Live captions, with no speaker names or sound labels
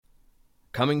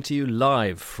Coming to you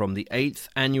live from the 8th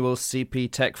Annual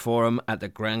CPTF Forum at the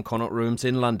Grand Connaught Rooms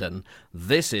in London,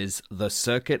 this is the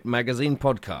Circuit Magazine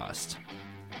podcast.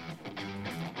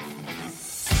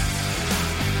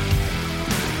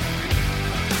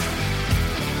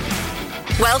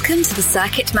 Welcome to the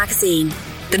Circuit Magazine,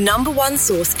 the number one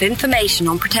source of information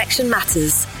on protection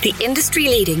matters, the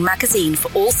industry-leading magazine for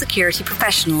all security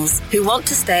professionals who want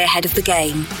to stay ahead of the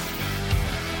game.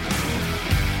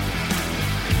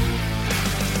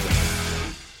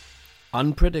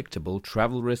 Unpredictable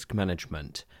Travel Risk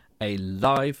Management, a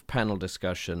live panel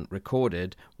discussion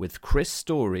recorded with Chris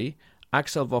Story,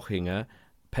 Axel Wochinger,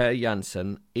 Per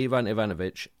Janssen, Ivan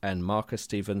Ivanovic and Marcus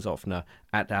Stevens-Offner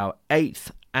at our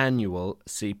 8th Annual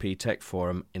CPTF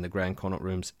Forum in the Grand Connaught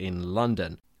Rooms in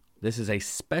London. This is a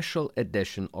special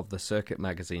edition of the Circuit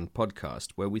Magazine podcast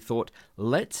where we thought,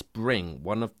 let's bring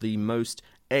one of the most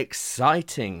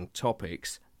exciting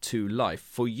topics to life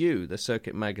for you, the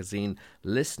Circuit Magazine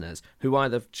listeners, who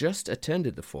either have just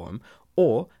attended the forum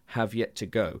or have yet to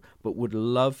go, but would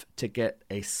love to get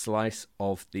a slice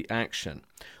of the action.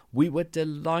 We were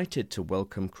delighted to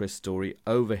welcome Chris Story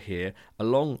over here,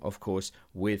 along, of course,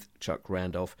 with Chuck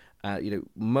Randolph,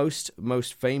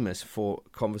 most famous for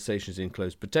Conversations in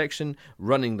Close Protection,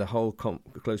 running the whole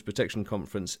Close Protection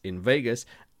conference in Vegas,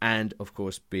 and, of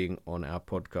course, being on our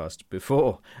podcast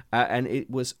before. And it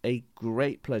was a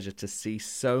great pleasure to see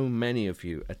so many of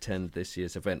you attend this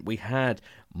year's event. We had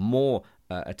more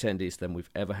attendees than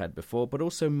we've ever had before, but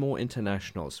also more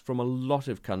internationals from a lot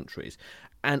of countries.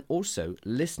 And also,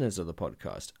 listeners of the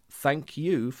podcast, thank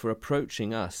you for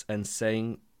approaching us and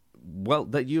saying, well,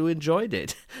 that you enjoyed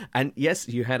it. And yes,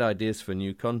 you had ideas for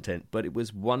new content, but it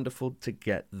was wonderful to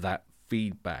get that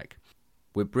feedback.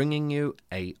 We're bringing you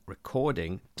a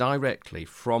recording directly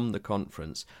from the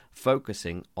conference,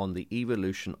 focusing on the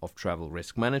evolution of travel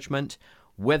risk management,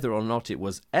 whether or not it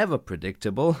was ever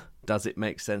predictable. Does it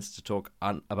make sense to talk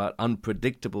about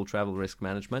unpredictable travel risk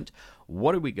management?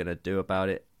 What are we going to do about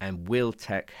it? And will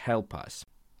tech help us?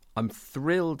 I'm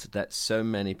thrilled that so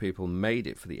many people made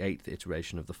it for the 8th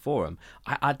iteration of the forum.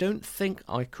 I don't think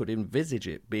I could envisage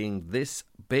it being this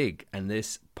big and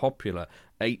this popular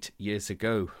 8 years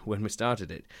ago when we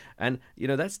started it. And,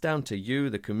 that's down to you,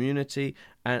 the community,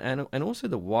 and also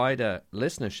the wider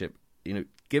listenership,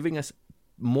 giving us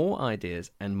more ideas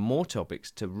and more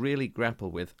topics to really grapple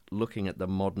with looking at the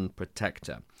modern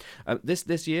protector.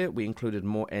 This year, we included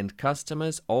more end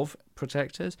customers of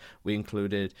protectors. We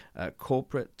included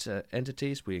corporate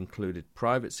entities. We included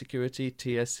private security,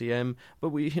 TSCM. But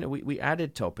we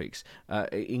added topics,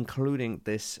 including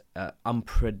this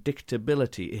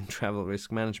unpredictability in travel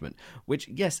risk management, which,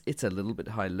 yes, it's a little bit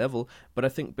high level. But I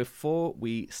think before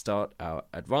we start our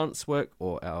advanced work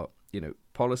or our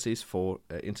policies for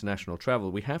international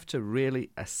travel, we have to really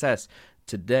assess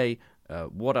today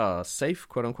what are safe,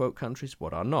 quote-unquote, countries,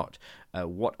 what are not,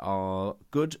 what are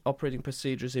good operating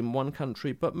procedures in one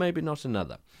country, but maybe not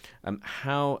another,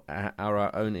 how are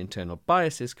our own internal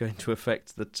biases going to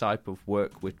affect the type of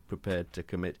work we're prepared to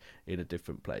commit in a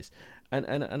different place.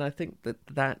 And I think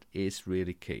that is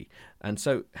really key. And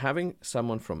so having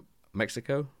someone from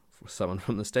Mexico, someone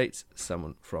from the States,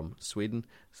 someone from Sweden,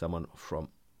 someone from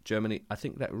Germany, I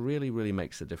think that really, really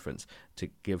makes a difference to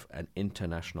give an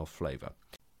international flavor.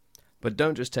 But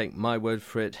don't just take my word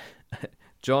for it.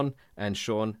 John and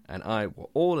Sean and I were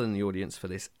all in the audience for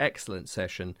this excellent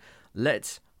session.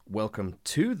 Let's welcome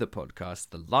to the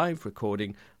podcast the live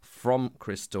recording from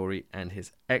Chris Story and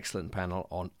his excellent panel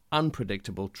on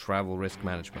unpredictable travel risk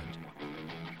management.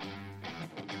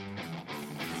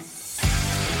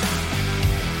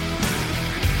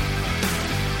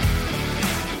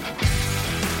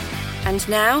 And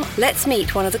now, let's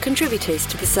meet one of the contributors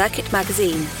to the Circuit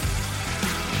Magazine.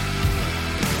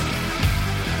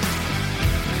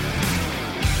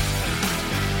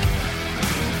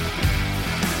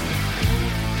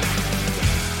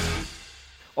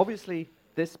 Obviously,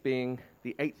 this being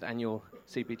the 8th Annual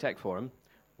CPTF Forum,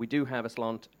 we do have a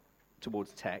slant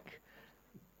towards tech,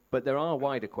 but there are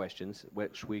wider questions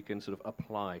which we can sort of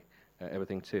apply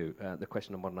everything to, the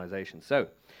question of modernization. So,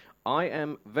 I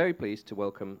am very pleased to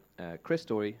welcome Chris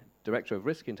Story, Director of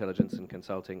Risk Intelligence and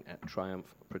Consulting at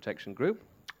Triumph Protection Group,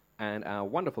 and our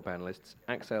wonderful panelists,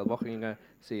 Axel Wochinger,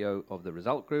 CEO of the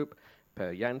Result Group,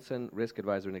 Per Janssen, Risk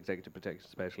Advisor and Executive Protection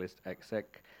Specialist, EXEC,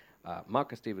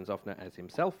 Marcus Stevens-Offner as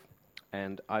himself,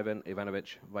 and Ivan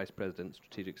Ivanovic, Vice President,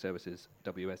 Strategic Services,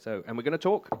 WSO. And we're going to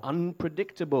talk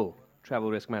unpredictable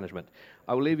travel risk management.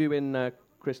 I will leave you in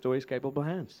Chris Story's capable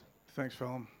hands. Thanks,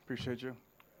 Phelan. Appreciate you.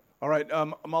 All right.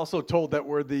 I'm also told that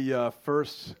we're the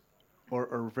first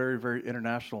or very, very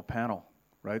international panel,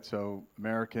 right? So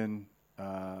American,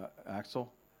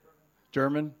 Axel?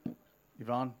 German?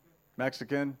 Yvonne?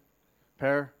 Mexican?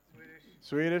 Per?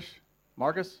 Swedish?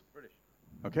 Marcus? British.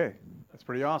 Okay, that's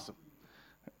pretty awesome.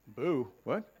 Boo,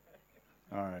 what?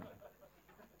 All right.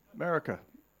 America.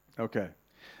 Okay.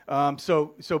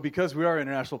 So because we are an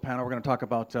international panel, we're going to talk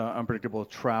about unpredictable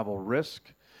travel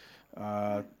risk.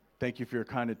 Thank you for your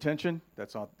kind attention.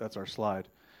 That's our slide.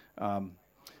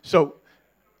 So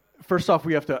first off,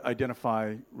 we have to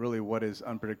identify really what is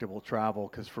unpredictable travel,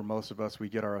 because for most of us, we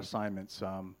get our assignments,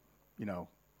 on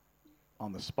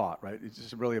the spot, right? It's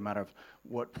just really a matter of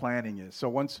what planning is. So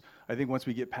once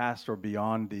we get past or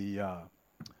beyond the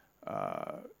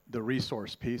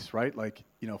resource piece, right? Like,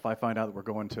 if I find out that we're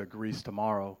going to Greece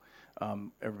tomorrow,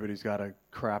 everybody's got to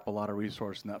crap a lot of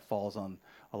resource, and that falls on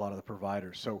a lot of the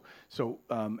providers. So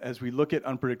as we look at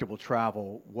unpredictable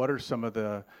travel, what are some of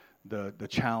the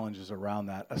challenges around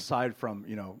that, aside from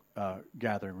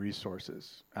gathering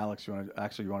resources? Alex, you want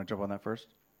to jump on that first?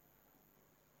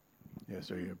 Yeah,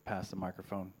 so you pass the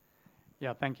microphone.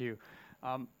 Yeah, thank you.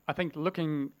 I think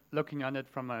looking on it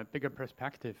from a bigger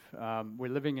perspective, we're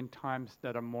living in times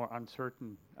that are more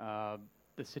uncertain.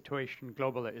 The situation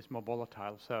globally is more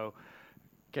volatile, so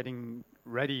getting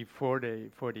ready for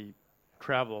the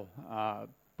travel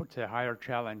puts a higher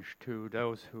challenge to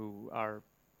those who are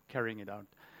carrying it out.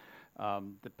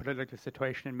 The political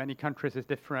situation in many countries is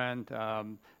different.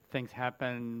 Things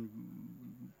happen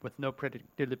with no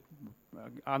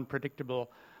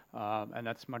unpredictable, and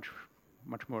that's much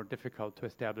more difficult to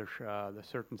establish the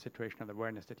certain situational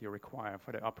awareness that you require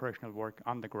for the operational work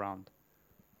on the ground.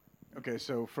 Okay,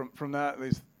 so from that, at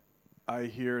least I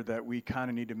hear that we kind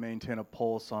of need to maintain a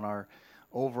pulse on our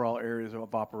overall areas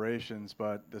of operations,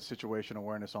 but the situation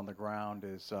awareness on the ground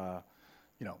is,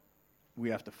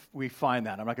 we find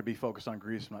that. I'm not going to be focused on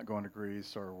Greece. I'm not going to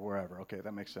Greece or wherever. Okay,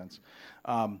 that makes sense.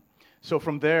 So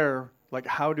from there, like,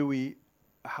 how do we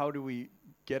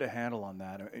get a handle on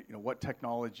that? What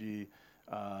technology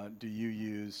do you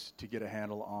use to get a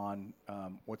handle on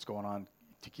what's going on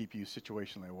to keep you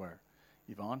situationally aware?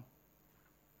 Yvonne?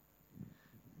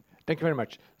 Thank you very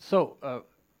much. So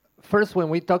first, when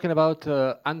we're talking about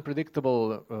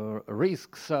unpredictable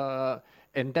risks,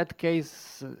 in that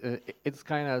case, it's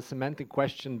kind of a semantic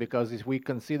question, because if we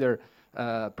consider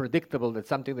predictable, that's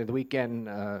something that we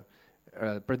can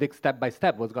predict step by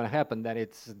step what's going to happen, then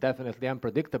it's definitely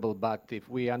unpredictable. But if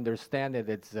we understand that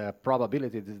it's a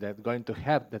probability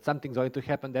that something's going to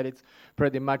happen, that it's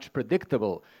pretty much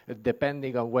predictable,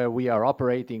 depending on where we are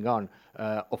operating on.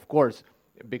 Of course,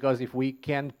 because if we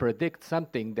can predict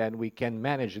something, then we can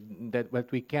manage that,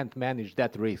 but we can't manage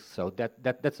that risk. So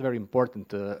that's very important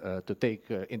to take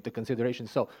into consideration.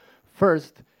 So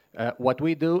first, what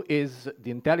we do is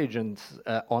the intelligence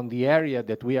on the area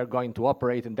that we are going to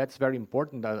operate, and that's very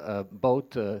important, both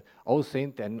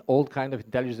OSINT and all kind of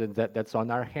intelligence that's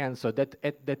on our hands, so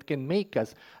that can make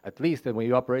us, at least when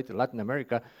we operate in Latin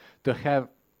America, to have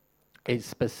a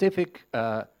specific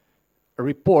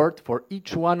report for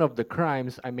each one of the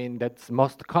crimes, that's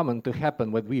most common to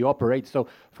happen when we operate. So,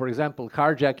 for example,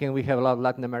 carjacking, we have a lot of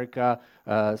Latin America,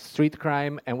 street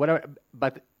crime, and whatever,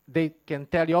 but they can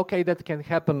tell you, okay, that can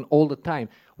happen all the time.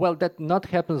 Well, that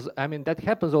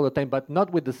happens all the time, but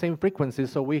not with the same frequency.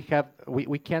 So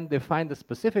we can define the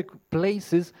specific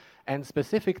places and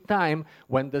specific time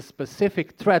when the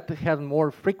specific threat has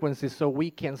more frequency, so we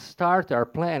can start our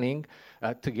planning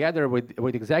together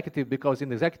with executive, because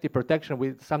in executive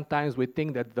protection, sometimes we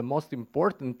think that the most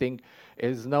important thing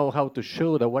is know how to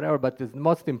shoot or whatever, but the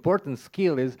most important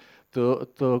skill is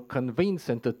to convince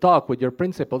and to talk with your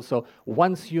principals. So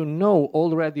once you know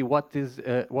already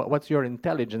what's your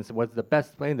intelligence, what's the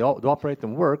best plan to operate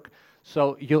and work,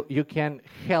 so you can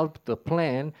help the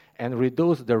plan and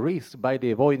reduce the risk by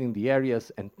avoiding the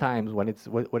areas and times when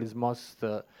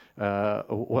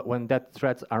when that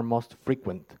threats are most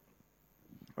frequent.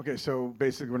 Okay, so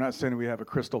basically we're not saying we have a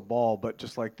crystal ball, but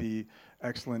just like the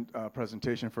excellent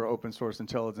presentation for open source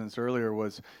intelligence earlier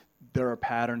was, there are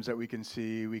patterns that we can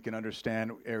see, we can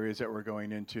understand areas that we're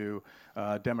going into,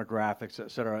 demographics,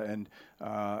 et cetera. And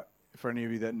for any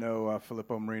of you that know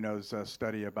Filippo Marino's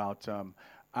study about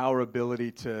our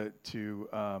ability to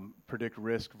predict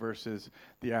risk versus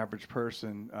the average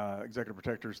person, executive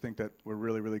protectors think that we're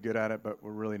really, really good at it, but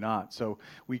we're really not. So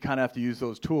we kind of have to use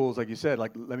those tools, like you said,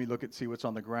 like let me see what's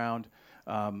on the ground.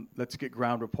 Let's get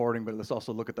ground reporting, but let's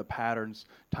also look at the patterns,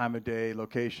 time of day,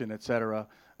 location, et cetera,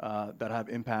 that have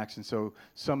impacts. And so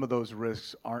some of those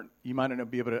risks you might not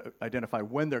be able to identify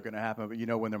when they're going to happen, but you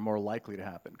know when they're more likely to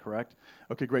happen, correct?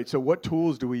 Okay, great. So what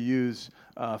tools do we use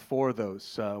for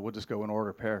those? We'll just go in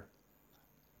order, Per.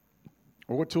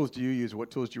 Or what tools do you use? What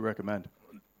tools do you recommend?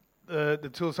 the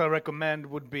tools I recommend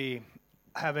would be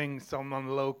having someone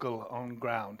local on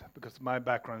ground, because my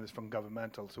background is from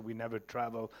governmental, so we never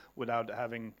travel without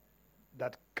having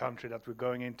that country that we're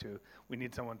going into. We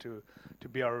need someone to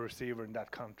be our receiver in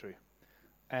that country.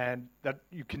 And that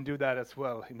you can do that as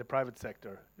well in the private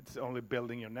sector. It's only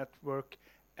building your network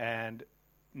and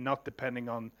not depending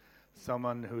on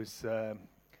someone who's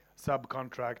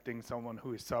subcontracting, someone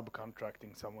who is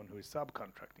subcontracting, someone who is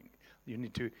subcontracting. You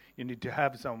need to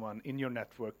have someone in your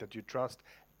network that you trust,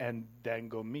 and then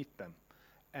go meet them.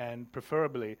 And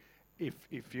preferably,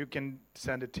 if you can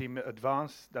send a team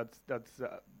advance, that's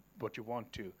what you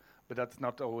want to. But that's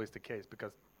not always the case,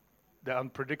 because the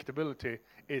unpredictability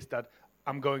is that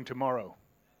I'm going tomorrow.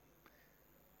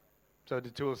 So the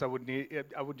tools I would need,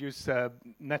 I would use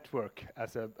network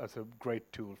as a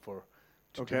great tool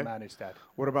to manage that.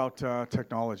 What about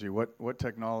technology? What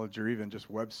technology, or even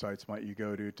just websites, might you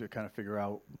go to kind of figure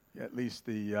out at least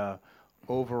the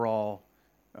overall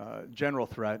general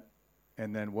threat,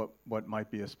 and then what might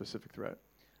be a specific threat?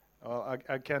 Well,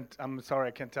 I can't. I'm sorry,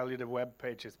 I can't tell you the web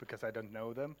pages because I don't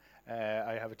know them.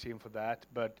 I have a team for that,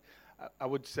 but I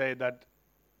would say that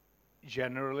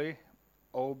generally,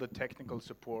 all the technical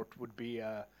support would be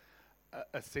a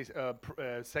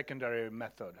secondary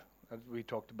method, as we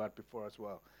talked about before as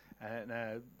well.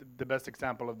 And the best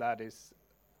example of that is,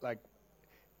 like,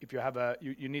 if you have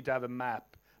you need to have a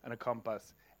map and a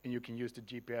compass, and you can use the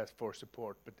GPS for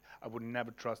support. But I would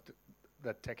never trust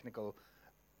that technical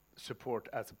support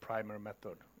as a primary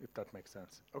method, if that makes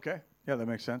sense. Okay, yeah, that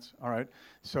makes sense. All right.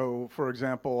 So, for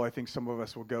example, I think some of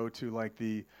us will go to like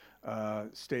the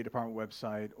State Department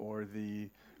website or the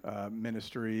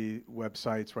ministry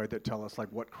websites, right, that tell us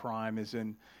like what crime is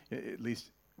in, at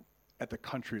least at the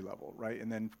country level, right?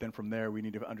 And then from there, we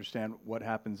need to understand what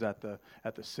happens at the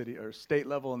city or state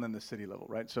level, and then the city level,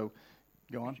 right? So,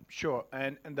 go on. Sure,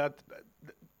 and that.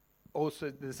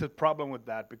 Also, there's a problem with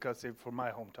that, because if for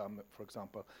my hometown, for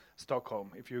example,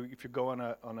 Stockholm, if you go on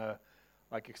a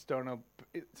like external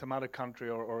some other country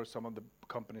or some of the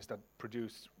companies that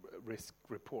produce risk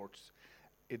reports,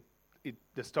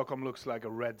 the Stockholm looks like a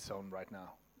red zone right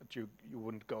now. That you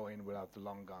wouldn't go in without the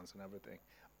long guns and everything,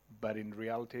 but in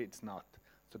reality, it's not.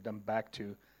 So then back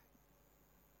to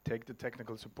take the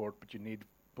technical support, but you need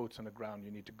boots on the ground.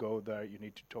 You need to go there. You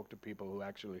need to talk to people who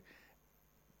actually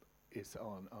is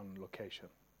on location.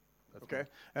 That's okay,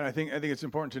 and I think it's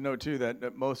important to note too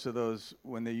that most of those,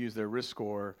 when they use their risk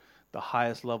score, the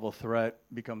highest level threat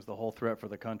becomes the whole threat for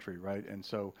the country, right? And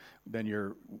so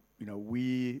then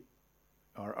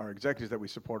our executives that we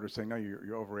support are saying, no,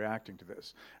 you're overreacting to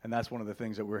this, and that's one of the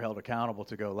things that we're held accountable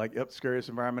to go, like, yep, scariest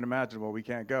environment imaginable, we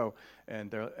can't go,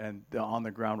 and the on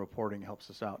the ground reporting helps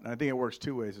us out. And I think it works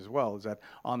two ways as well. Is that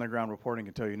on the ground reporting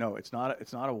can tell you, no, it's not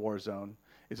a war zone.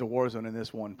 It's a war zone in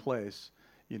this one place,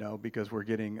 because we're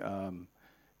getting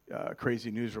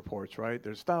crazy news reports, right?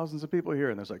 There's thousands of people here,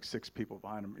 and there's like 6 people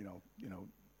behind them,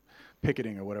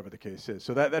 picketing or whatever the case is.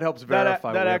 So that helps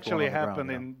verify. That actually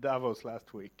happened in Davos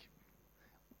last week.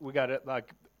 We got it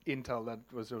like intel that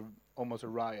was almost a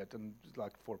riot, and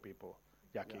like 4 people,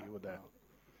 were there.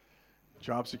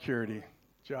 Job security.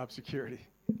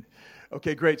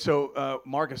 Okay, great. So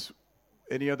Marcus,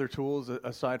 any other tools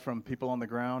aside from people on the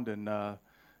ground and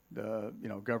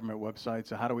the government websites?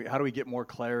 So how do we get more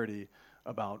clarity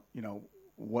about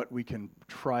what we can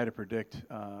try to predict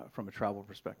from a travel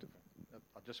perspective?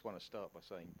 I just want to start by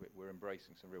saying we're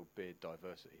embracing some real beard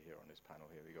diversity here on this panel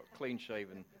here. We've got clean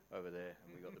shaven over there,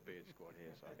 and we've got the beard squad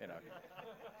here. So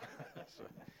so,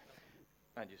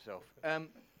 and yourself.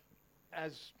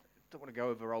 As don't want to go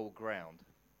over old ground,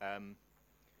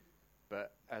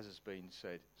 but as has been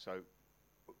said, so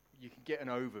you can get an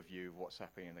overview of what's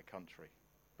happening in the country.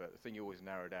 But the thing you always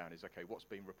narrow down is, okay, what's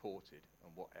being reported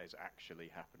and what is actually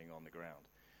happening on the ground.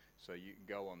 So you can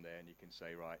go on there and you can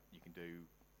say, right, you can do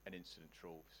an incident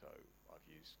trawl. So I've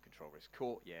used Control Risk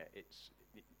Court. Yeah, it's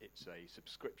a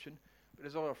subscription, but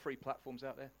there's a lot of free platforms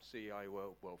out there. CI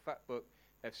World Factbook,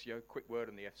 FCO. Quick word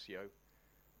on the FCO.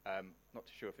 Not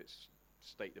too sure if it's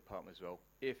State Department as well.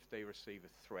 If they receive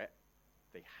a threat,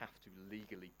 they have to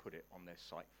legally put it on their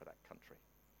site for that country.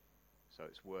 So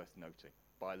it's worth noting.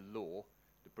 By law,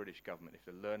 the British government, if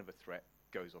they learn of a threat,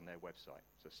 goes on their website.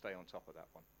 So stay on top of that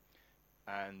one.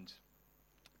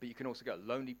 But you can also go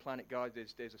Lonely Planet Guide.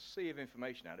 There's a sea of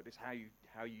information out of it. It's how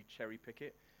you cherry pick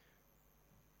it.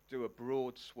 Do a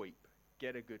broad sweep.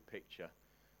 Get a good picture.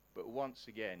 But once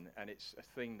again, and it's a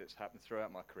thing that's happened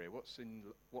throughout my career, what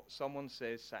someone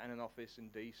says, sat in an office in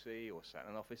DC or sat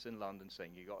in an office in London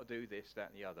saying you got to do this,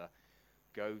 that, and the other,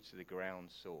 go to the ground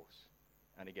source.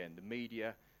 And again, the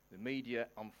media,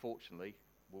 unfortunately,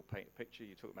 we'll paint a picture.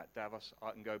 You're talking about Davos.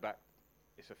 I can go back,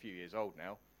 it's a few years old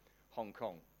now, Hong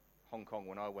Kong. Hong Kong,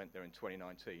 when I went there in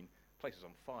 2019, place was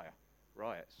on fire,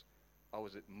 riots. I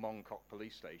was at Mong Kok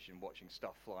police station watching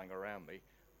stuff flying around me.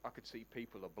 I could see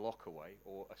people a block away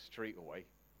or a street away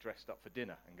dressed up for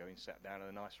dinner and going sat down in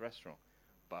a nice restaurant.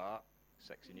 But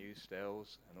sexy news,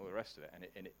 stills, and all the rest of it.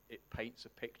 And it paints a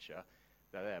picture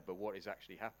there, but what is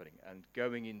actually happening? And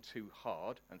going in too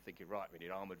hard and thinking, right, we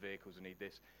need armoured vehicles, we need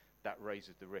this, that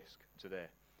raises the risk to there.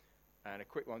 And a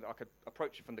quick one, I could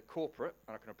approach it from the corporate,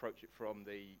 and I can approach it from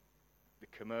the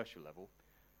commercial level.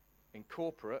 In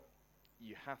corporate,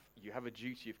 you have a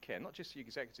duty of care, not just the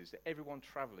executives, to everyone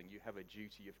travelling, you have a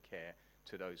duty of care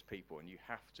to those people, and you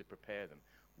have to prepare them.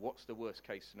 What's the worst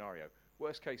case scenario?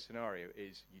 Worst case scenario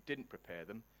is you didn't prepare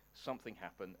them, something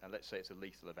happened, and let's say it's a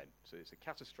lethal event. So it's a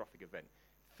catastrophic event.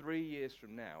 3 years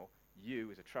from now, you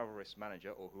as a travel risk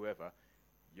manager or whoever,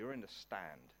 you're in the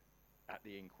stand at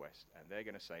the inquest, and they're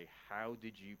going to say, how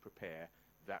did you prepare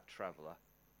that traveller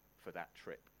for that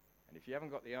trip? And if you haven't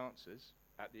got the answers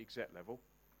at the exec level,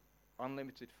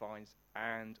 unlimited fines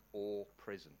and or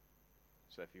prison.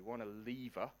 So if you want a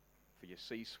lever for your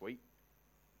C-suite,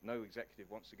 no executive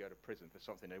wants to go to prison for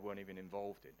something they weren't even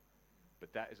involved in.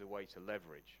 But that is a way to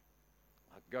leverage.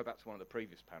 I can go back to one of the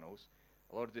previous panels.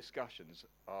 A lot of discussions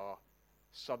are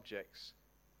subjects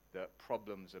that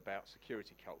problems about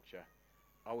security culture.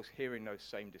 I was hearing those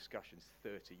same discussions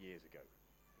 30 years ago.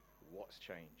 What's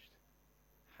changed?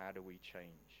 How do we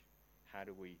change? How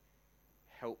do we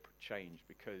help change?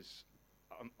 Because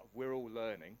we're all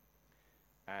learning,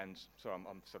 and so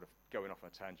I'm sort of going off on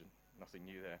a tangent, nothing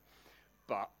new there.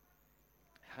 But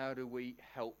how do we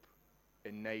help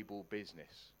enable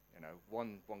business? You know,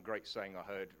 one great saying I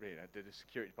heard, you know, the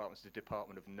security department's the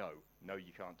department of no. No,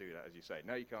 you can't do that, as you say.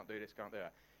 No, you can't do this, can't do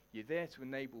that. You're there to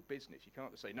enable business. You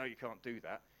can't just say, no, you can't do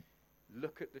that.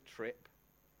 Look at the trip,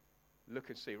 look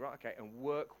and see, right, okay, and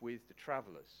work with the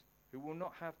travellers who will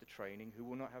not have the training, who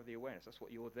will not have the awareness. That's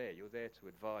what you're there. You're there to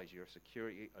advise. You're a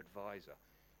security advisor.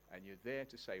 And you're there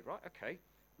to say, right, okay,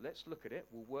 let's look at it.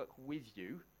 We'll work with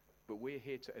you, but we're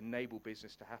here to enable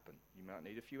business to happen. You might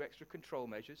need a few extra control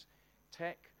measures.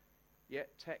 Tech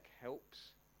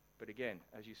helps. But again,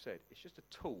 as you said, it's just a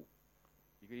tool.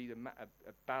 You can either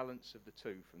a balance of the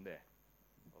two from there.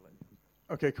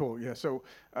 Okay, cool. Yeah, so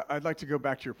I'd like to go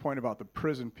back to your point about the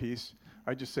prison piece.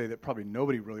 I just say that probably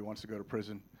nobody really wants to go to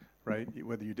prison, right?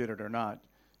 Whether you did it or not.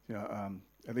 You know,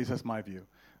 at least that's my view.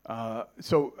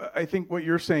 So I think what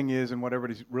you're saying is, and what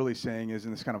everybody's really saying is,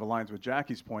 and this kind of aligns with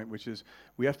Jackie's point, which is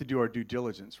we have to do our due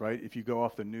diligence, right? If you go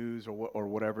off the news or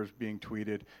whatever's being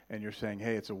tweeted and you're saying,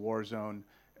 hey, it's a war zone,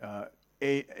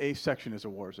 a section is a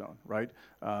war zone, right?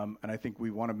 And I think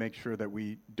we want to make sure that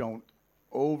we don't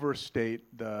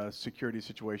overstate the security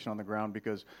situation on the ground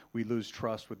because we lose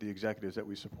trust with the executives that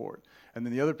we support. And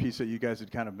then the other piece that you guys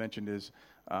had kind of mentioned is,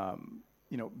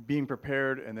 you know, being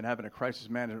prepared and then having a crisis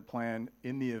management plan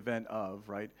in the event of,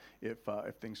 right, if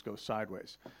things go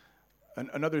sideways.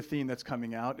 Another theme that's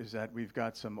coming out is that we've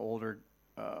got some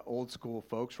old school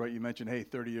folks, right? You mentioned, hey,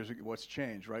 30 years ago, what's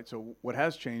changed, right? So what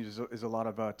has changed is a lot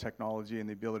of technology and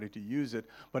the ability to use it,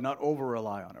 but not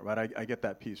over-rely on it, right? I get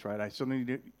that piece, right? I still need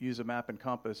to use a map and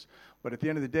compass, but at the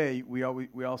end of the day, we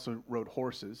also rode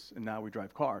horses, and now we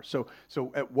drive cars.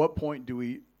 So at what point do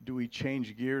we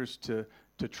change gears to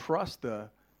trust the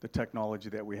technology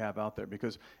that we have out there?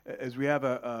 Because as we have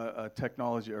a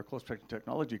technology or close protection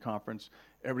technology conference,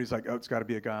 everybody's like, oh, it's got to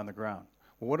be a guy on the ground.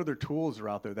 Well, what other tools are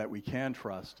out there that we can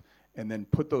trust, and then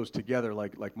put those together,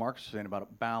 like Mark's saying about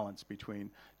a balance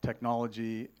between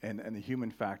technology and the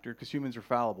human factor, because humans are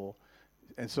fallible,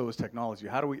 and so is technology.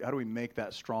 How do we make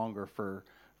that stronger for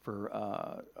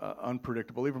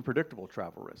unpredictable, even predictable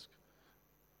travel risk?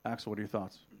 Axel, what are your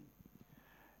thoughts?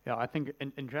 Yeah, I think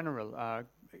in general,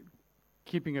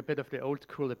 keeping a bit of the old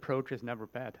school approach is never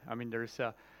bad. I mean, there's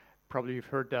probably you've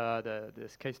heard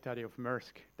this case study of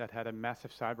Maersk that had a massive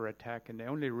cyber attack, and the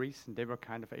only reason they were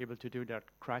kind of able to do that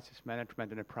crisis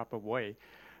management in a proper way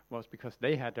was because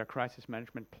they had their crisis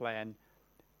management plan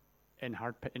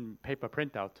in paper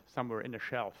printout somewhere in a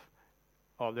shelf.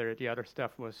 All the other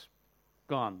stuff was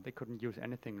gone. They couldn't use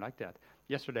anything like that.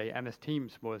 Yesterday, MS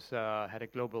Teams had a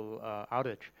global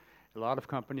outage. A lot of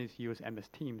companies use MS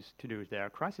Teams to do their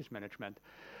crisis management.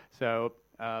 So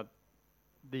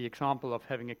the example of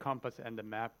having a compass and a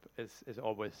map is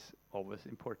always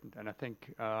important. And I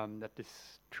think that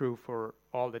is true for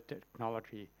all the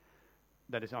technology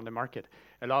that is on the market.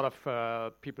 A lot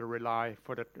of people rely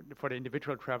for the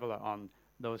individual traveler on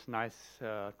those nice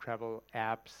travel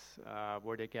apps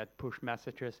where they get push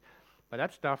messages. But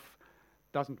that stuff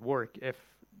doesn't work if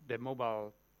the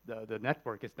mobile the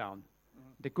network is down.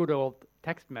 The good old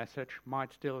text message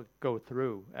might still go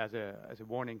through as a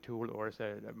warning tool or as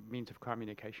a means of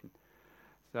communication.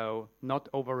 So not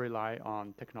over-rely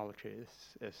on technology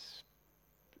is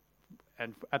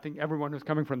and I think everyone who's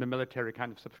coming from the military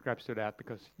kind of subscribes to that,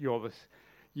 because you always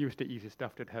use the easy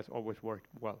stuff that has always worked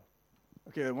well.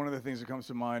 Okay, one of the things that comes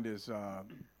to mind is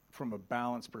from a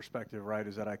balance perspective, right,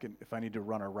 is that I can, if I need to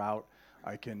run a route,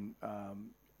 I can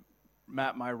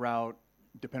map my route.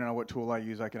 Depending on what tool I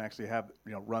use, I can actually have,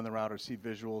 run the route or see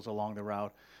visuals along the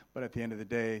route. But at the end of the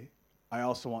day, I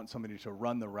also want somebody to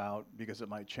run the route because it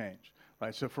might change,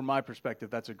 right? So from my perspective,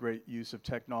 that's a great use of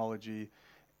technology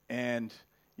and,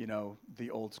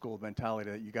 the old school mentality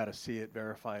that you got to see it,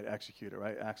 verify it, execute it,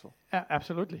 right, Axel?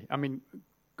 Absolutely. I mean,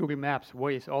 Google Maps,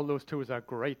 Waze, all those tools are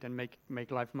great and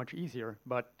make life much easier.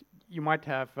 But you might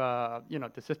have,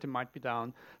 the system might be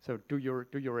down. So do your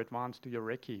advance, do your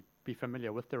recce, be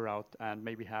familiar with the route, and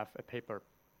maybe have a paper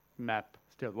map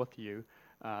still with you.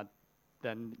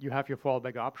 Then you have your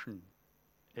fallback option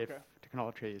if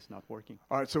technology is not working.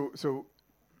 All right. So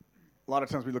a lot of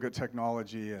times we look at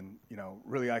technology, and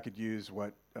really I could use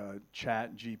what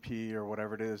Chat GP or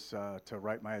whatever it is to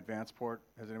write my advance port.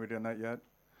 Has anybody done that yet?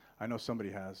 I know somebody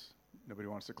has. Nobody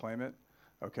wants to claim it?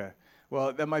 Okay.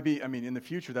 Well, that might be, in the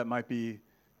future, that might be,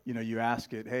 you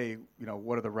ask it, hey,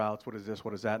 what are the routes, what is this,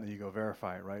 what is that, and then you go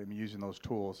verify it, right? Using those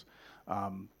tools.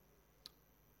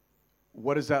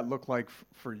 What does that look like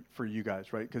for you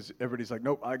guys, right? Because everybody's like,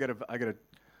 nope, I'm going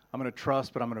to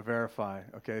trust, but I'm going to verify.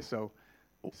 Okay, so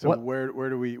where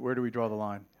do we draw the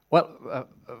line? Well,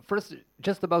 first,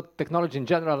 just about technology in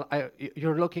general,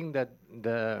 you're looking at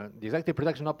the executive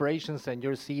protection operations, and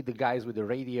you see the guys with the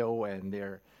radio and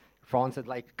their phones. It's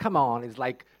like, come on, it's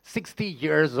like 60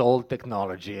 years old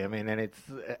technology. And it's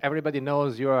everybody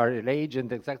knows you are an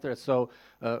agent, etc. So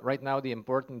right now, the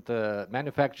important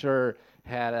manufacturer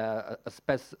had a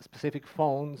specific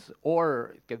phones,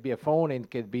 or it could be a phone and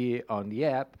it could be on the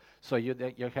app. So you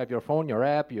have your phone, your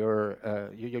app,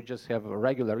 you just have a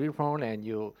regular earphone, and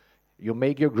you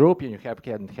make your group, and you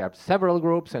can have several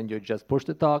groups, and you just push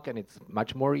the talk, and it's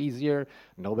much more easier.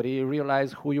 Nobody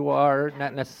realizes who you are,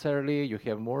 not necessarily. You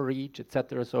have more reach,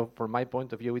 etc. So from my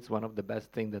point of view, it's one of the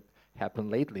best things that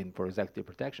happened lately for executive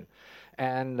protection.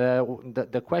 And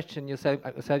the question you said,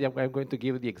 I'm going to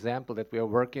give you the example that we are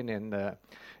working in the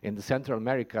Central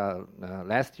America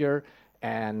last year,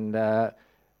 and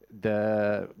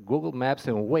the Google Maps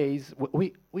and Waze,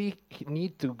 we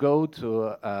need to go to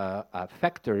a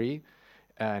factory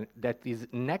that is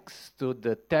next to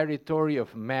the territory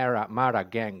of Mara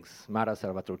gangs, Mara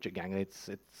Salvatrucha gang. It's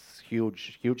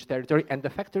huge territory, and the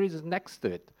factory is next to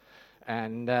it.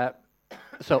 And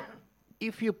so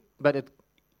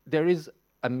there is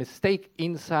a mistake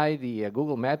inside the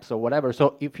Google Maps or whatever.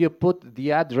 So if you put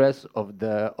the address of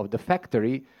the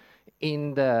factory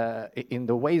in the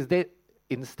Waze,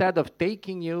 instead of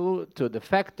taking you to the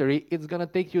factory, it's going to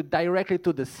take you directly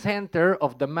to the center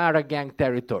of the Mara gang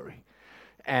territory.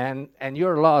 And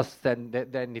you're lost. And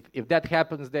then if that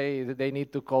happens, they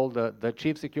need to call the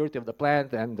chief security of the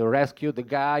plant and to rescue the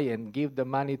guy and give the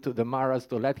money to the Maras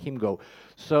to let him go.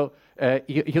 So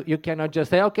you cannot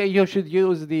just say, okay, you should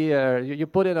use you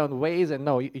put it on Waze, and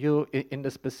no, you in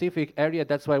the specific area.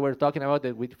 That's why we're talking about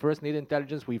that. We first need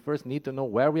intelligence. We first need to know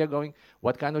where we are going,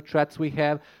 what kind of threats we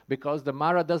have, because the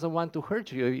Mara doesn't want to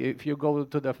hurt you if you go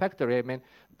to the factory.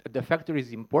 The factory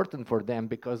is important for them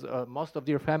because most of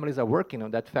their families are working on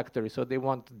that factory, so they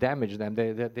want to damage them.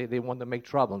 They want to make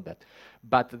trouble on that.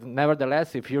 But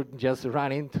nevertheless, if you just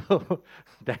run into,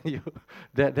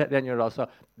 then you're lost. So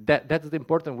that's the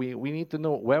important. We need to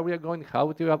know where we are going,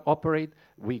 how to operate.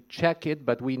 We check it,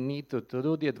 but we need to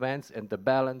do the advance and the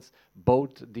balance,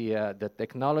 both the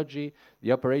technology,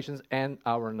 the operations, and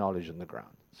our knowledge on the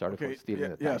ground. Sorry for stealing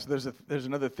the time. Yeah, so there's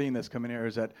another theme that's coming here,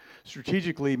 is that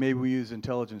strategically maybe we use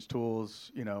intelligence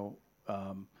tools,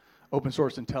 open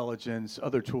source intelligence,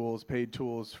 other tools, paid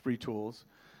tools, free tools.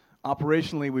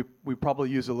 Operationally, we probably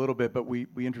use a little bit, but we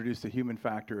introduce the human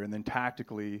factor, and then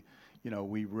tactically,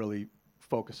 we really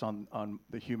focus on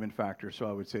the human factor. So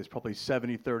I would say it's probably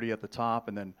 70-30 at the top,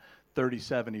 and then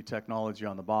 30-70 technology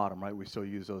on the bottom, right? We still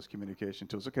use those communication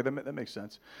tools. Okay, that makes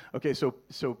sense. Okay, so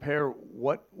Per,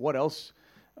 what else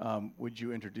would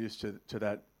you introduce to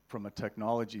that from a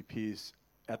technology piece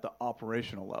at the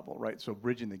operational level, right? So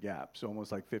bridging the gap, so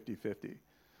almost like 50-50.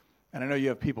 And I know you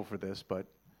have people for this, but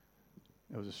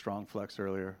it was a strong flex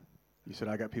earlier. You said,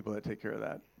 I got people that take care of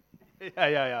that.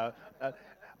 Yeah. That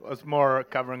was more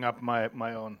covering up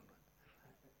my own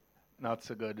not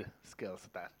so good skills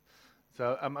at that.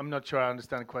 So I'm not sure I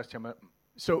understand the question. But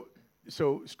So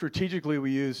So strategically, we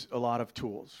use a lot of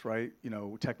tools, right?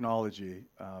 Technology,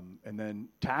 and then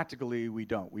tactically, we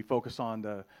don't. We focus on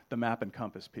the map and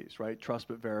compass piece, right? Trust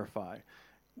but verify.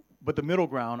 But the middle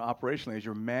ground, operationally, is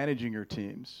you're managing your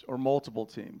teams or multiple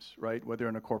teams, right? Whether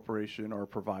in a corporation or a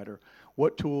provider,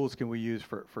 what tools can we use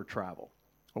for travel,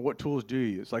 or what tools do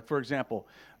you use? Like, for example,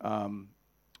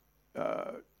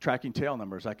 tracking tail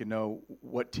numbers. I can know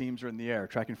what teams are in the air.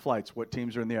 Tracking flights, what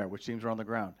teams are in the air, which teams are on the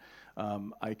ground.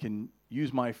 I can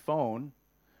use my phone,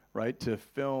 right, to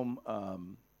film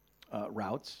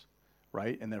routes,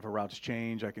 right? And then if a route's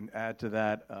change, I can add to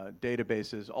that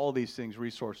databases, all these things,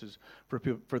 resources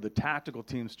for the tactical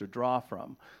teams to draw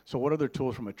from. So what other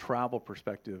tools from a travel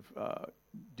perspective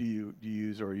do you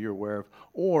use, or are you aware of,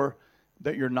 or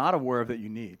that you're not aware of that you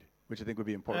need, which I think would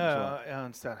be important as well? I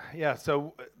understand. Yeah,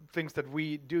 so things that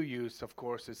we do use, of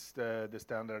course, is the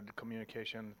standard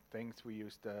communication things. We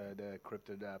use the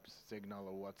encrypted apps, Signal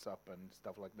or WhatsApp and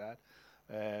stuff like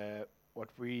that. What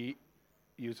we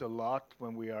use a lot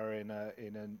when we are in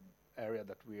an area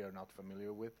that we are not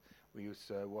familiar with, we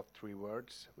use What 3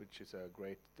 Words, which is a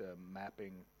great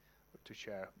mapping to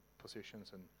share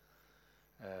positions and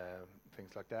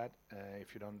things like that.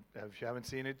 If you haven't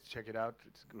seen it, check it out.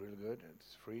 It's really good.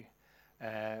 It's free.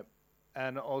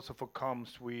 And also for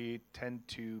comms, we tend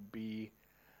to be,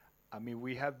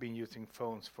 we have been using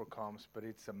phones for comms, but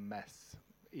it's a mess,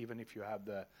 even if you have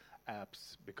the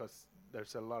apps, because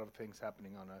there's a lot of things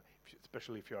happening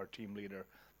especially if you're a team leader.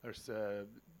 There's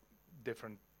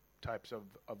different types of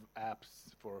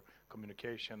apps for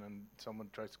communication, and someone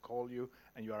tries to call you,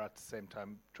 and you are at the same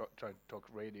time trying to talk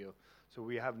radio. So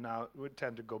we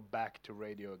tend to go back to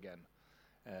radio again.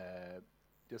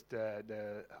 Just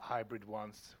the hybrid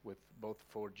ones with both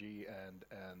 4G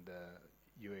and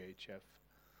UHF,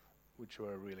 which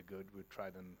were really good. We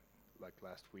tried them like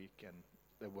last week, and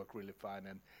they work really fine.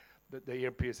 And the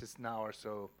earpieces now are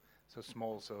so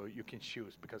small, so you can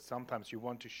choose, because sometimes you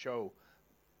want to show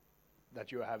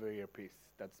that you have an earpiece.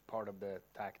 That's part of the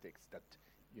tactics, that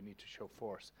you need to show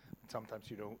force. And sometimes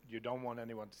you don't want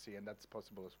anyone to see, and that's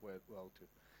possible as well.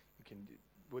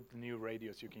 With the new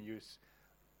radios, you can use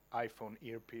iPhone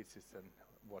earpieces and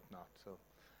whatnot. So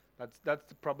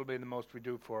that's probably the most we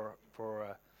do for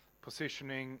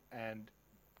positioning and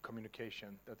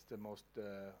communication. That's the most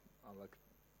like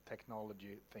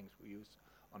technology things we use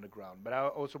on the ground. But I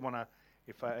also want to,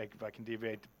 if I can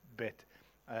deviate a bit,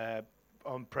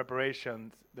 on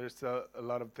preparations, there's a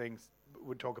lot of things.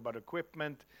 We talk about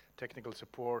equipment, technical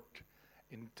support,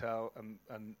 intel,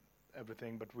 and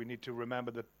everything, but we need to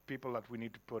remember that people that we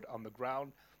need to put on the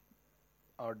ground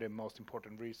are the most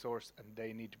important resource, and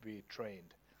they need to be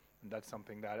trained. And that's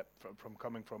something that,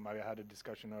 I had a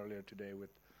discussion earlier today with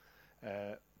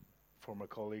former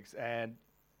colleagues, and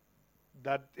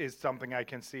that is something I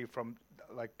can see from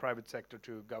like private sector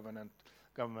to government,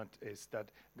 is that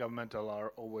governmental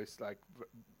are always like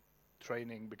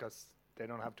training, because they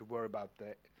don't have to worry about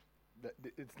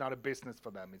it's not a business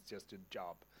for them, it's just a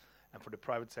job. And for the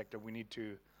private sector, we need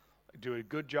to do a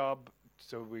good job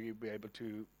so we be able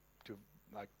to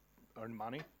like earn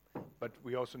money, but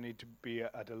we also need to be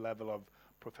at a level of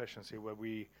proficiency where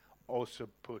we also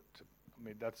put,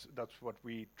 that's what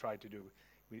we try to do.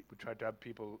 We try to have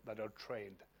people that are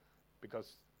trained,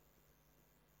 because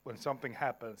when something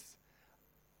happens,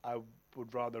 I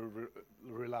would rather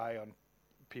rely on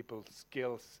people's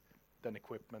skills than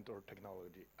equipment or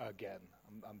technology. Again,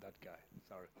 I'm that guy.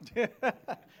 Sorry.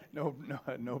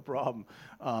 No problem.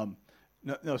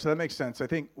 No, so that makes sense. I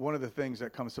think one of the things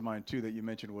that comes to mind too that you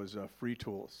mentioned was free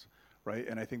tools, right?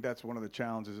 And I think that's one of the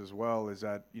challenges as well, is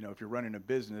that if you're running a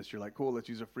business, you're like, cool, let's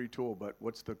use a free tool, but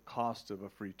what's the cost of a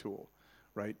free tool,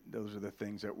 right? Those are the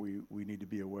things that we need to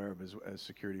be aware of as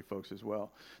security folks as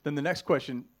well. Then the next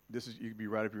question, you could be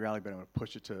right up your alley, but I'm going to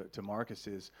push it to Marcus,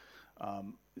 is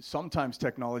sometimes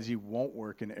technology won't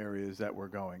work in areas that we're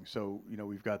going. So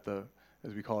we've got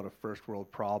as we call it, a first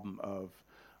world problem of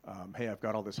hey, I've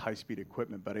got all this high-speed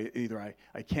equipment, but either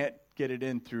I can't get it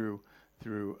in through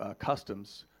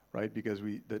customs, right, because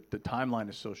the timeline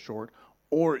is so short,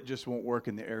 or it just won't work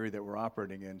in the area that we're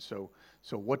operating in. So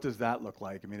what does that look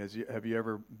like? Have you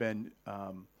ever been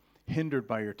hindered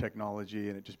by your technology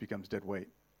and it just becomes dead weight?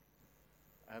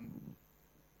 I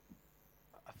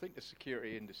think the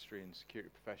security industry and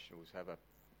security professionals have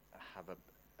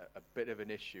a bit of an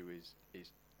issue.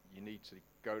 Is you need to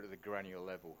go to the granular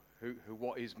level.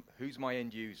 Who's my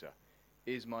end user?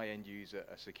 Is my end user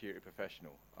a security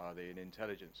professional? Are they an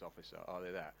intelligence officer? Are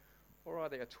they that? Or are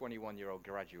they a 21-year-old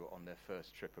graduate on their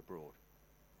first trip abroad?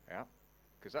 Yeah?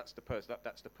 Because that's the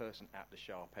person at the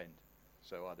sharp end.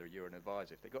 So either you're an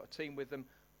advisor. If they've got a team with them,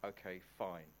 okay,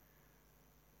 fine.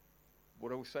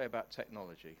 what I will say about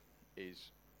technology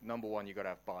is, number one, you've got to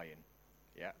have buy-in.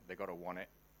 Yeah, they've got to want it,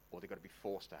 or they've got to be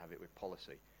forced to have it with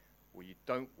policy. What you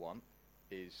don't want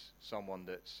is someone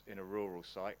that's in a rural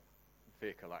site,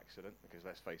 vehicle accident, because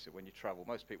let's face it, when you travel,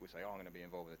 most people say, oh, I'm going to be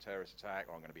involved in a terrorist attack,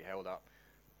 or I'm going to be held up.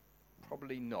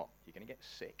 Probably not. You're going to get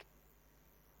sick.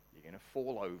 You're going to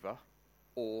fall over,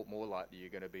 or more likely you're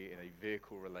going to be in a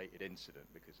vehicle-related incident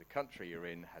because the country you're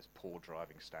in has poor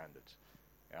driving standards.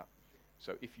 Yeah.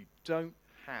 So if you don't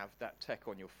have that tech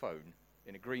on your phone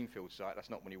in a greenfield site, that's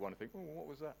not when you want to think, oh, what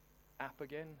was that app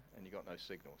again? And you got no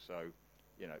signal. So,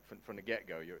 you know, from the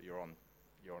get-go, you're on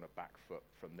a back foot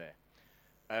from there.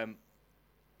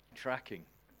 Tracking,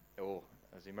 or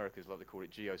as the Americans like to call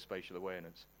it, geospatial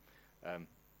awareness.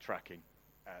 Tracking.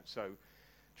 So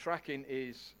tracking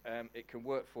is, it can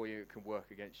work for you, it can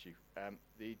work against you.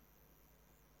 The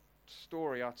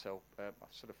story I tell, I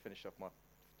sort of finished up my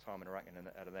time in Iraq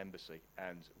at an embassy,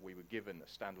 and we were given a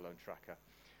standalone tracker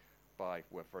by a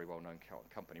very well-known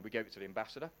company. We gave it to the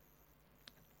ambassador,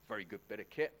 very good bit of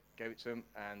kit, gave it to him,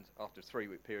 and after a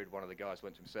 3-week period, one of the guys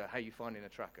went to him and said, how are you finding the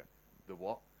tracker? The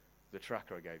what? The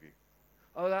tracker I gave you.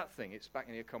 Oh, that thing, it's back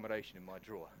in the accommodation in my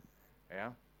drawer.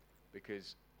 Yeah?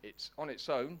 Because it's on its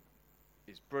own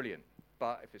is brilliant,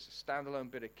 but if it's a standalone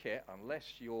bit of kit, unless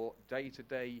your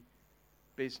day-to-day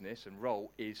business and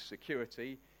role is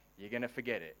security, you're going to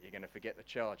forget it. You're going to forget to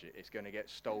charge it. It's going to get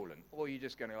stolen. Or you're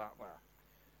just going to like, well,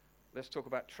 let's talk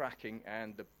about tracking,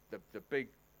 and the big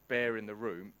bear in the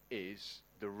room is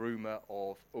the rumor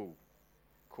of, oh,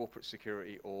 corporate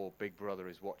security or Big Brother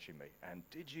is watching me. And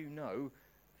did you know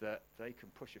that they can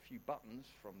push a few buttons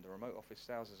from the remote office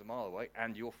thousands of miles away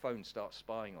and your phone starts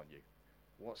spying on you?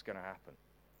 What's going to happen?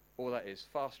 All that is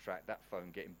fast track that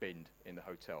phone getting binned in the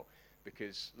hotel.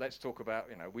 Because let's talk about,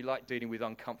 you know, we like dealing with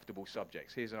uncomfortable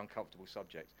subjects. Here's an uncomfortable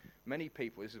subject. Many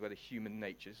people, this is where the human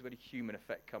nature, this is where the human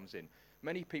effect comes in.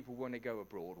 Many people, when they go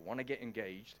abroad, want to get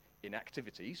engaged in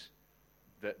activities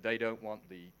that they don't want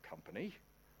the company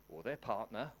or their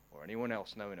partner or anyone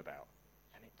else knowing about.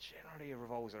 And it generally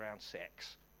revolves around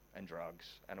sex and drugs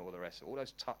and all the rest, all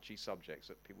those touchy subjects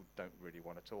that people don't really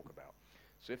want to talk about.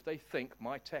 So if they think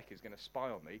my tech is going to spy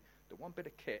on me, the one bit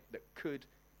of kit that could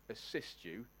assist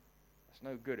you, it's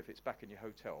no good if it's back in your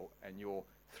hotel and you're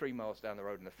 3 miles down the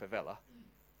road in a favela,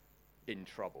 in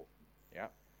trouble. Yeah.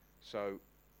 So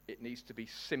it needs to be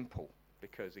simple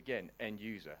because, again, end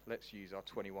user. Let's use our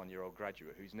 21-year-old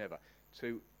graduate who's never.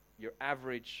 To your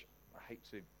average, I hate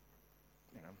to,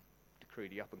 you know, decree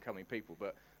the up-and-coming people,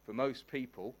 but for most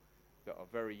people that are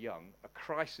very young, a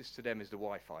crisis to them is the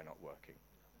Wi-Fi not working.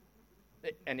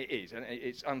 And it is, and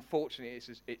it's unfortunately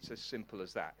it's as simple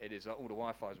as that. It is all the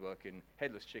Wi-Fi is working,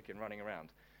 headless chicken running around.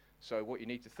 So what you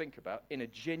need to think about in a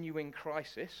genuine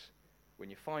crisis, when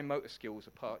your fine motor skills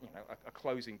are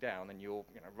closing down and you're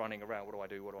running around, what do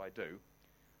I do?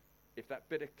 If that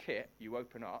bit of kit you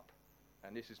open up,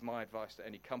 and this is my advice to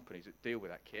any companies that deal with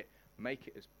that kit, make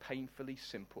it as painfully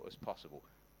simple as possible.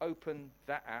 Open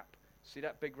that app, see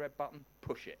that big red button,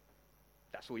 push it.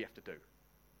 That's all you have to do.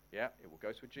 Yeah, it will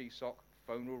go to a GSOC,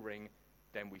 phone will ring,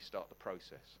 then we start the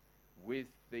process. With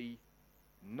the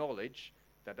knowledge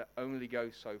that only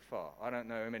goes so far. I don't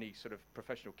know how many sort of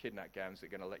professional kidnap gangs that are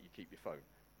going to let you keep your phone.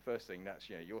 First thing, that's,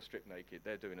 you're stripped naked,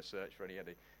 they're doing a search for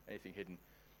anything hidden.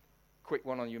 Quick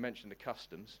one on, you mentioned the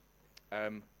customs.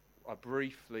 I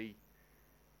briefly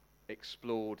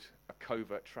explored a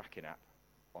covert tracking app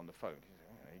on the phone.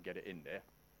 You get it in there.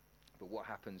 But what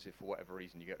happens if, for whatever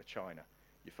reason, you go to China?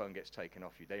 Your phone gets taken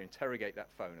off you. They interrogate that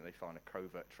phone and they find a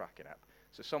covert tracking app.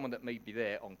 So someone that may be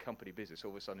there on company business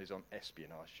all of a sudden is on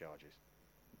espionage charges.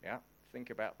 Yeah, think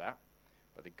about that.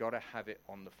 But they've got to have it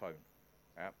on the phone.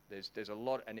 Yeah? There's a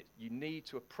lot, and you need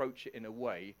to approach it in a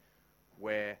way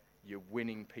where you're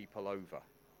winning people over.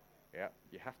 Yeah,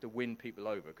 you have to win people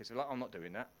over, because if you're like, I'm not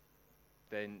doing that,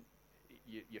 then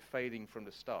you're failing from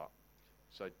the start.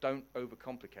 So don't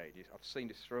overcomplicate it. I've seen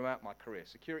this throughout my career.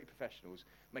 Security professionals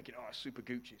making, it's super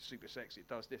Gucci, it's super sexy, it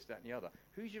does this, that, and the other.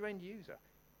 Who's your end user?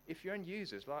 If your end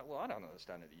user's like, well, I don't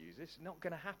understand how to use this, it's not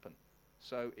going to happen.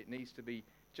 So it needs to be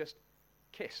just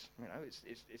KISS.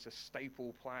 It's a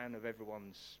staple plan of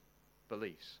everyone's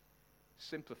beliefs.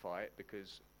 Simplify it,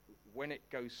 because when it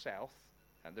goes south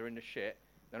and they're in the shit,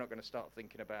 they're not going to start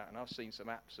thinking about, and I've seen some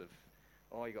apps of,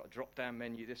 you got a drop-down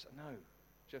menu, this. No,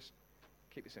 just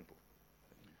keep it simple.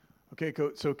 Okay,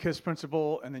 so KISS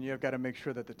principle, and then you've got to make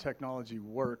sure that the technology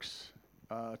works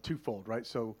twofold, right?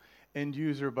 So end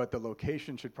user, but the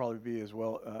location should probably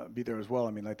be there as well.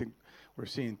 I mean, I think we're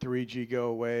seeing 3G go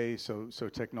away, so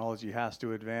technology has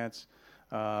to advance,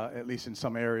 at least in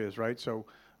some areas, right? So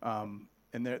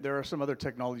and there are some other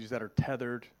technologies that are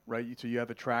tethered, right? So you have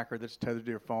a tracker that's tethered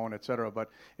to your phone, et cetera. But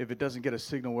if it doesn't get a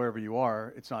signal wherever you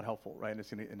are, it's not helpful, right? And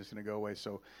it's gonna go away.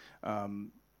 So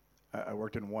I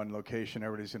worked in one location.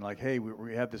 Everybody's like, hey,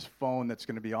 we have this phone that's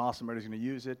going to be awesome. Everybody's going to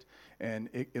use it, and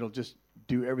it'll just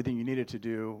do everything you need it to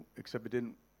do, except it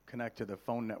didn't connect to the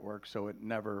phone network, so it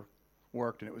never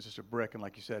worked, and it was just a brick. And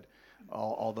like you said,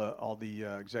 all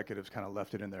the executives kind of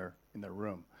left it in their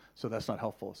room. So that's not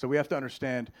helpful. So we have to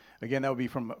understand. Again, that would be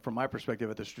from my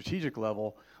perspective at the strategic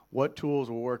level. What tools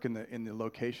will work in the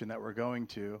location that we're going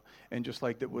to, and just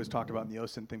like that was talked about in the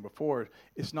OSINT thing before,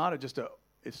 it's not just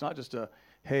a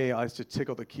hey, I used to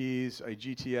tickle the keys, I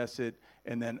GTS it,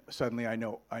 and then suddenly I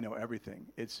know everything.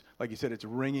 It's like you said, it's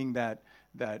wringing that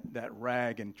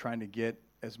rag and trying to get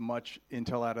as much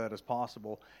intel out of that as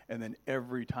possible. And then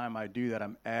every time I do that,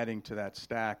 I'm adding to that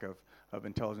stack of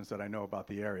intelligence that I know about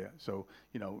the area. So,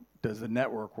 does the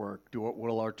network work?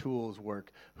 Will our tools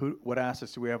work? What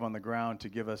assets do we have on the ground to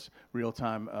give us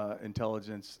real-time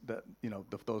intelligence that,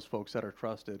 those folks that are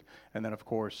trusted? And then, of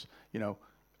course,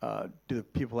 do the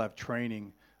people have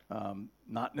training,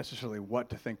 not necessarily what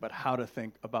to think, but how to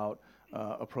think about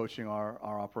approaching our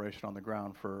operation on the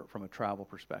ground from a travel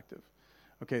perspective?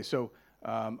 Okay, so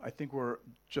I think we're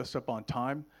just up on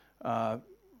time.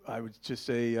 I would just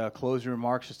say closing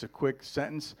remarks, just a quick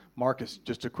sentence. Marcus,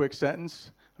 just a quick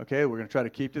sentence. Okay, we're going to try to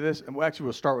keep to this. And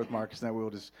we'll start with Marcus, and then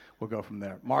we'll go from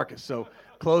there. Marcus, so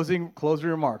closing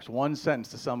remarks, one sentence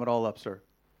to sum it all up, sir.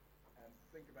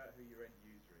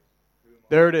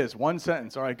 There it is, one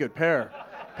sentence. All right, good. Per.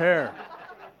 Have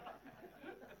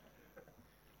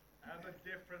a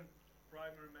different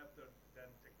primary method than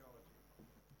technology.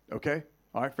 Okay,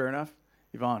 all right, fair enough.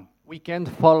 Yvonne. We can't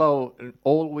follow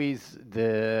always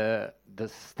the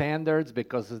standards,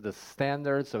 because the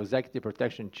standards of executive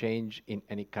protection change in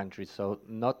any country, so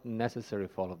not necessarily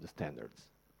follow the standards.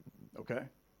 Okay.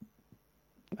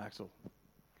 Axel.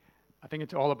 I think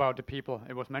it's all about the people.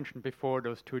 It was mentioned before,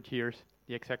 those two tiers,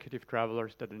 the executive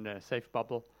travelers that are in a safe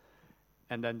bubble,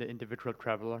 and then the individual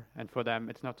traveler. And for them,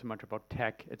 it's not so much about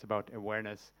tech, it's about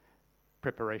awareness,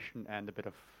 preparation, and a bit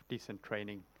of decent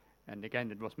training. And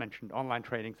again, it was mentioned, online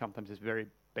training sometimes is very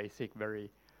basic, very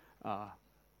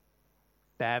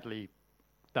badly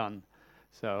done.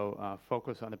 So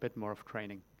focus on a bit more of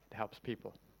training. It helps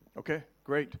people. Okay,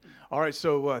 great. All right,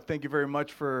 so thank you very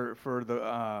much for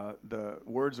the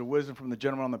words of wisdom from the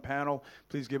gentleman on the panel.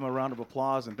 Please give him a round of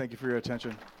applause, and thank you for your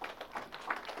attention.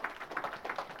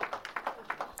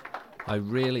 I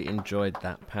really enjoyed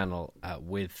that panel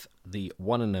with the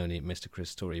one and only Mr. Chris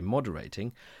Story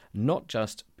moderating, not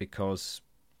just because,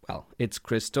 well, it's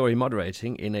Chris Story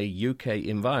moderating in a UK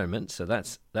environment, so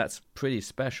that's pretty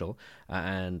special.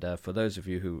 And for those of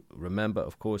you who remember,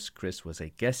 of course, Chris was a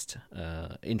guest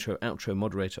intro-outro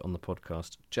moderator on the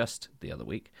podcast just the other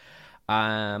week,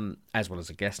 as well as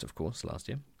a guest, of course, last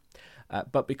year.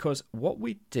 But because what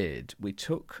we did, we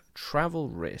took travel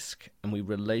risk and we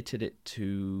related it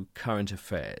to current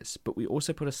affairs, but we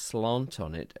also put a slant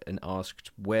on it and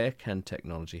asked, where can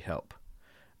technology help?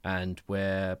 And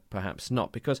where perhaps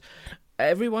not, because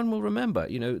everyone will remember,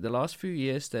 the last few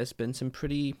years there's been some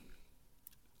pretty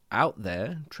out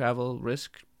there travel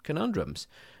risk conundrums,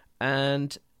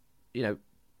 and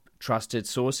trusted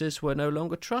sources were no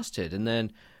longer trusted, and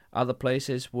then other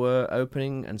places were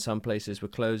opening and some places were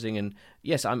closing. And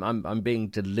yes, I'm being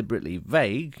deliberately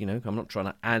vague, I'm not trying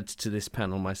to add to this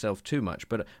panel myself too much,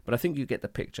 but I think you get the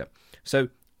picture. So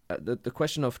the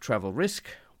question of travel risk,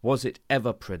 was it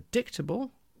ever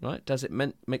predictable? Right? Does it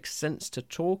make sense to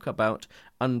talk about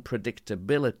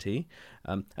unpredictability?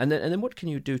 And then what can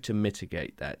you do to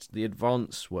mitigate that? The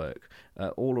advance work,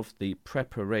 all of the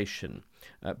preparation.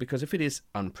 Because if it is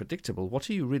unpredictable, what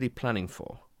are you really planning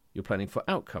for? You're planning for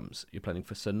outcomes. You're planning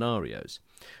for scenarios.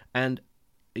 And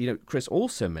Chris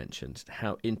also mentioned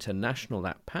how international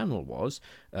that panel was.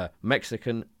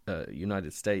 Mexican,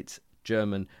 United States,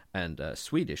 German, and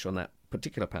Swedish on that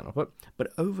particular panel,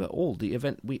 but overall the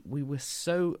event, we were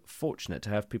so fortunate to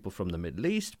have people from the Middle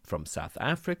East, from South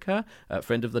Africa, a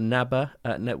friend of the NABA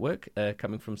network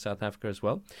coming from South Africa as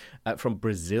well, from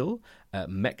Brazil,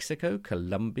 Mexico,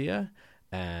 Colombia,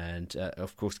 and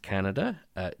of course Canada,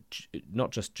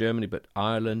 not just Germany but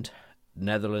Ireland,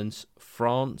 Netherlands,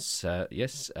 France,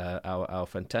 our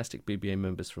fantastic BBA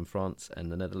members from France and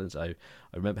the Netherlands. I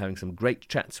remember having some great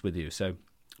chats with you, so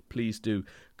please do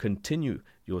continue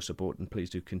your support and please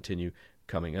do continue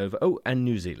coming over. Oh, and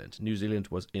New Zealand. New Zealand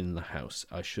was in the house.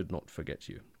 I should not forget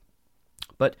you.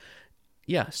 But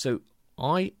yeah, so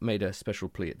I made a special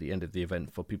plea at the end of the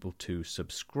event for people to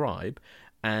subscribe,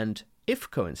 and if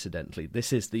coincidentally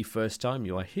this is the first time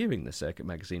you are hearing the Circuit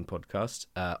Magazine podcast,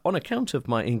 on account of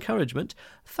my encouragement,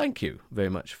 thank you very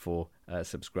much for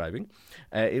subscribing.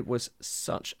 It was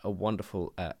such a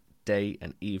wonderful day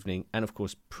and evening, and of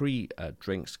course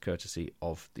pre-drinks courtesy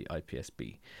of the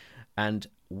IPSB. And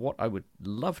what I would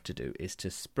love to do is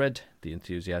to spread the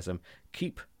enthusiasm,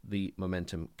 keep the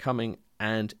momentum coming,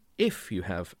 and if you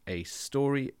have a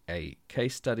story, a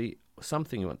case study,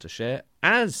 something you want to share,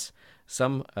 as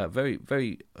some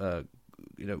very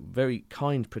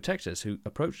kind protectors who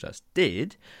approached us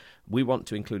did, we want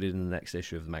to include it in the next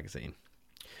issue of the magazine.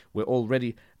 We're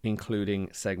already including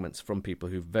segments from people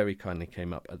who very kindly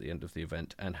came up at the end of the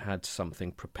event and had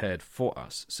something prepared for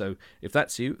us. So if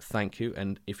that's you, thank you.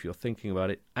 And if you're thinking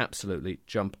about it, absolutely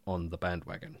jump on the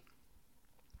bandwagon.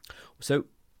 So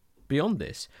beyond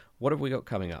this, what have we got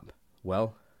coming up?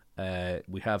 Well,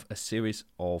 we have a series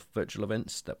of virtual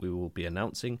events that we will be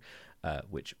announcing,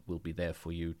 which will be there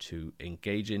for you to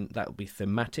engage in. That will be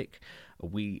thematic.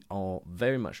 We are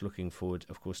very much looking forward,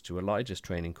 of course, to Elijah's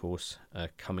training course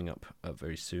coming up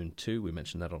very soon too. We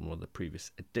mentioned that on one of the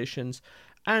previous editions.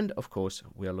 And, of course,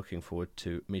 we are looking forward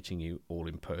to meeting you all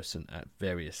in person at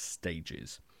various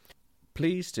stages.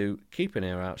 Please do keep an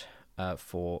ear out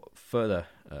for further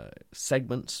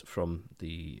segments from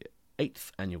the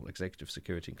 8th Annual Executive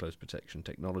Security and Close Protection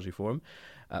Technology Forum.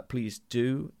 Please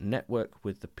do network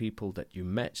with the people that you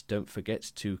met. Don't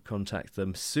forget to contact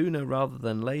them sooner rather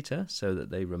than later so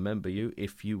that they remember you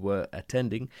if you were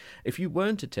attending. If you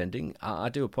weren't attending, I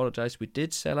do apologize. We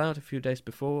did sell out a few days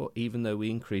before, even though we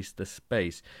increased the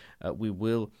space. We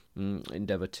will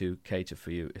endeavor to cater for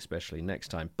you, especially next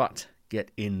time. But get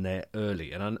in there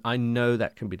early. And I know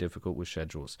that can be difficult with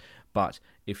schedules, but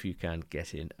if you can,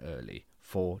 get in early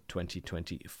for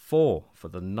 2024, for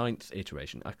the 9th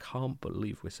iteration. I can't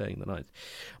believe we're saying the 9th.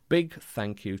 Big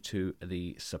thank you to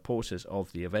the supporters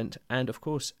of the event, and of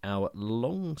course our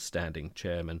long-standing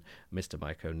chairman, Mr.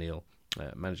 Mike O'Neill,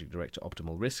 Managing Director,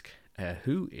 Optimal Risk,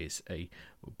 who is a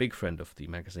big friend of the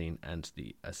magazine and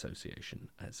the association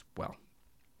as well.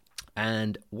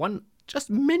 And one just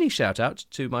mini shout-out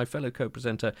to my fellow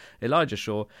co-presenter, Elijah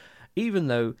Shaw. Even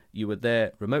though you were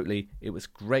there remotely, it was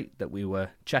great that we were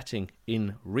chatting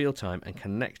in real time and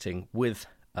connecting with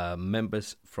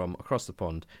members from across the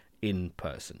pond in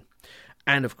person.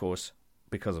 And of course,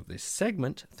 because of this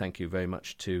segment, thank you very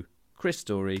much to Chris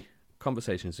Story,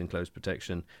 Conversations in Close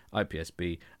Protection,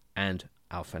 IPSB, and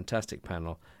our fantastic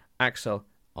panel, Axel,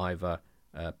 Ivar,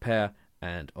 Per,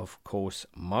 and of course,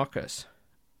 Marcus.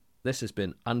 This has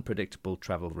been Unpredictable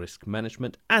Travel Risk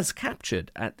Management, as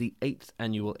captured at the 8th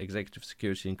Annual Executive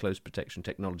Security and Close Protection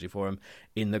Technology Forum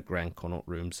in the Grand Connaught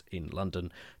Rooms in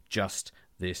London just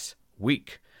this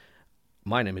week.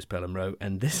 My name is Pelham Rowe,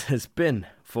 and this has been,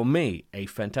 for me, a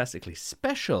fantastically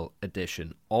special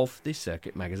edition of the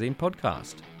Circuit Magazine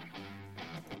podcast.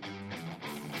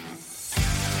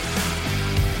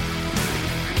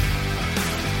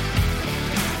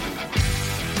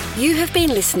 You have been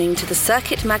listening to the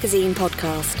Circuit Magazine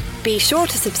podcast. Be sure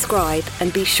to subscribe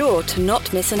and be sure to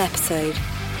not miss an episode.